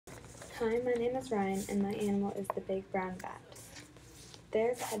Hi, my name is Ryan, and my animal is the big brown bat.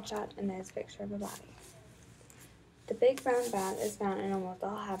 There's a headshot, and there's a picture of a body. The big brown bat is found in almost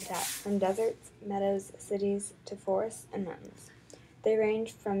all habitats, from deserts, meadows, cities, to forests and mountains. They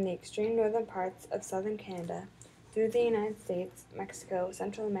range from the extreme northern parts of southern Canada through the United States, Mexico,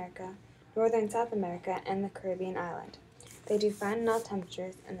 Central America, northern South America, and the Caribbean island. They do fine in all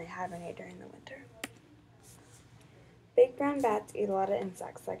temperatures, and they hibernate during the winter. Big brown bats eat a lot of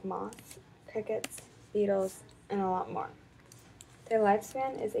insects like moths, crickets, beetles, and a lot more. Their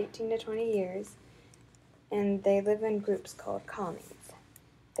lifespan is 18 to 20 years, and they live in groups called colonies.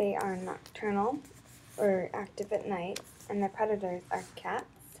 They are nocturnal, or active at night, and their predators are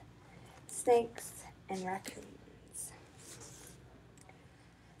cats, snakes, and raccoons.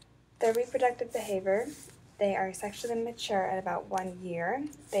 Their reproductive behavior: they are sexually mature at about 1 year.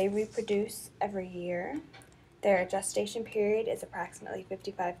 They reproduce every year. Their gestation period is approximately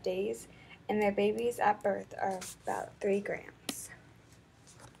 55 days, and their babies at birth are about 3 grams.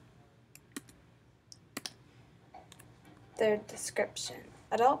 Their description: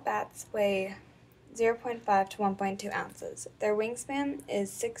 adult bats weigh 0.5 to 1.2 ounces. Their wingspan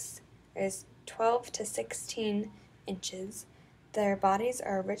is 12 to 16 inches. Their bodies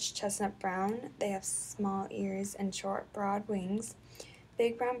are rich chestnut brown. They have small ears and short, broad wings.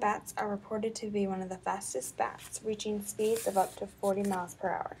 Big brown bats are reported to be one of the fastest bats, reaching speeds of up to 40 miles per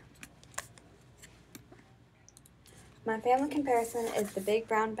hour. My family comparison is the big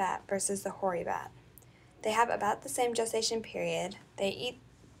brown bat versus the hoary bat. They have about the same gestation period. They eat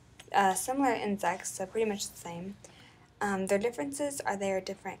similar insects, so pretty much the same. Their differences are they are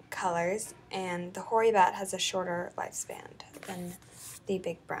different colors, and the hoary bat has a shorter lifespan than the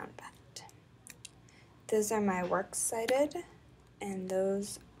big brown bat. Those are my works cited, and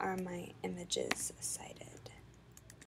those are my images cited.